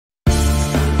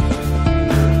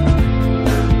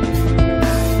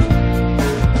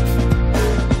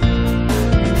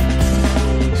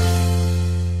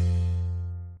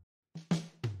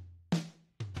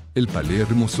El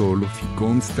Palermo Soho Loft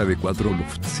consta de 4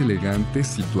 lofts elegantes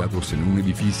situados en un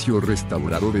edificio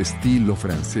restaurado de estilo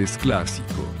francés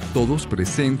clásico. Todos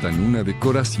presentan una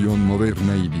decoración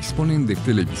moderna y disponen de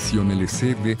televisión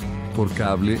LCD, por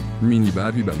cable,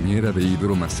 minibar y bañera de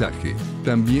hidromasaje.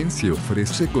 También se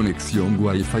ofrece conexión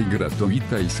Wi-Fi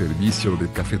gratuita y servicio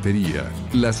de cafetería.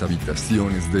 Las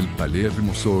habitaciones del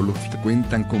Palermo Soho Loft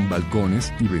cuentan con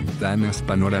balcones y ventanas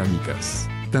panorámicas.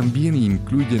 También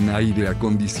incluyen aire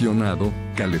acondicionado,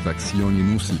 calefacción y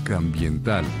música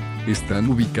ambiental. Están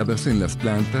ubicadas en las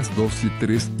plantas 2 y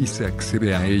 3 y se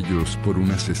accede a ellos por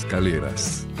unas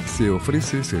escaleras. Se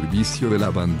ofrece servicio de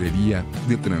lavandería,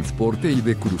 de transporte y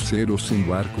de cruceros en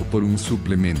barco por un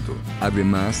suplemento.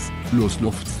 Además, los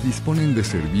lofts disponen de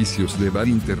servicios de bar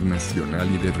internacional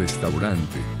y de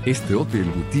restaurante. Este hotel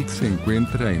boutique se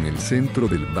encuentra en el centro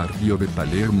del barrio de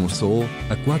Palermo Soho,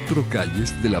 a 4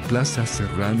 calles de la Plaza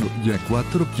Serrano y a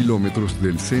 4 kilómetros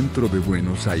del centro de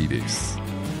Buenos Aires.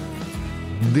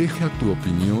 Deja tu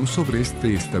opinión sobre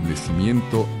este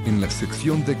establecimiento en la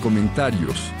sección de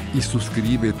comentarios y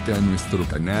suscríbete a nuestro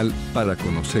canal para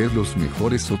conocer los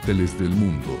mejores hoteles del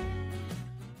mundo.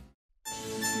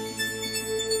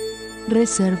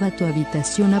 Reserva tu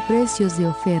habitación a precios de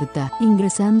oferta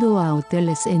ingresando a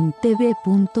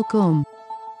hotelesentv.com.